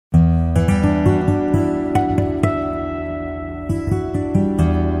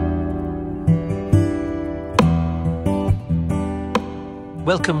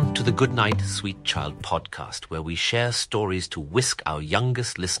Welcome to the Goodnight, Sweet Child podcast, where we share stories to whisk our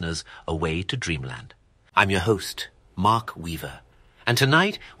youngest listeners away to dreamland. I'm your host, Mark Weaver, and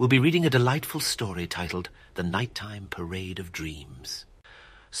tonight we'll be reading a delightful story titled The Nighttime Parade of Dreams.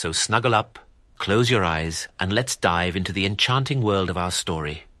 So snuggle up, close your eyes, and let's dive into the enchanting world of our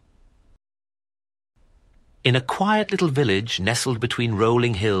story. In a quiet little village nestled between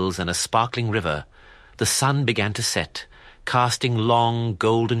rolling hills and a sparkling river, the sun began to set, casting long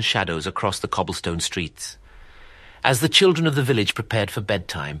golden shadows across the cobblestone streets. As the children of the village prepared for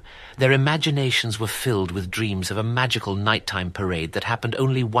bedtime, their imaginations were filled with dreams of a magical nighttime parade that happened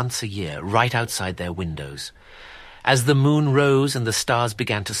only once a year, right outside their windows. As the moon rose and the stars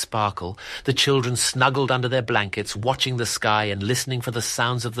began to sparkle, the children snuggled under their blankets, watching the sky and listening for the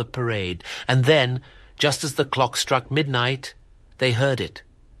sounds of the parade. And then, just as the clock struck midnight, they heard it.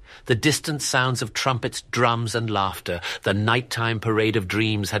 The distant sounds of trumpets, drums, and laughter. The nighttime parade of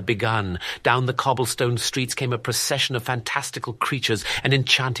dreams had begun. Down the cobblestone streets came a procession of fantastical creatures and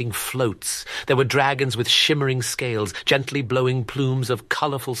enchanting floats. There were dragons with shimmering scales, gently blowing plumes of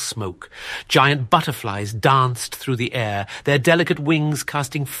colorful smoke. Giant butterflies danced through the air, their delicate wings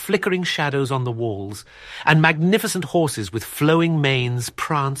casting flickering shadows on the walls. And magnificent horses with flowing manes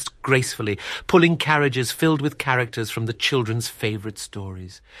pranced gracefully, pulling carriages filled with characters from the children's favorite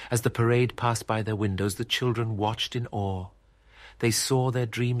stories. As the parade passed by their windows, the children watched in awe. They saw their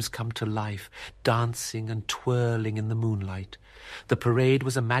dreams come to life, dancing and twirling in the moonlight. The parade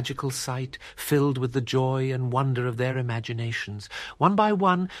was a magical sight, filled with the joy and wonder of their imaginations. One by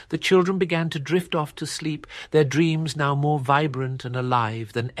one, the children began to drift off to sleep, their dreams now more vibrant and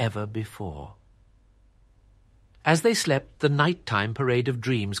alive than ever before. As they slept, the nighttime parade of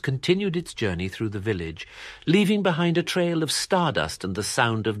dreams continued its journey through the village, leaving behind a trail of stardust and the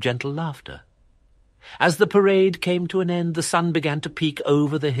sound of gentle laughter. As the parade came to an end, the sun began to peek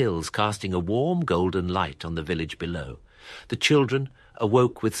over the hills, casting a warm golden light on the village below. The children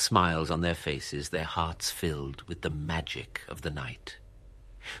awoke with smiles on their faces, their hearts filled with the magic of the night.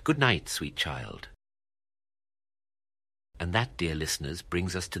 Good night, sweet child. And that, dear listeners,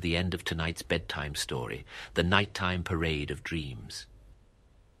 brings us to the end of tonight's bedtime story, The Nighttime Parade of Dreams.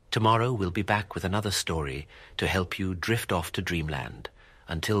 Tomorrow we'll be back with another story to help you drift off to dreamland.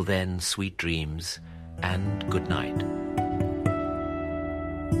 Until then, sweet dreams and good night.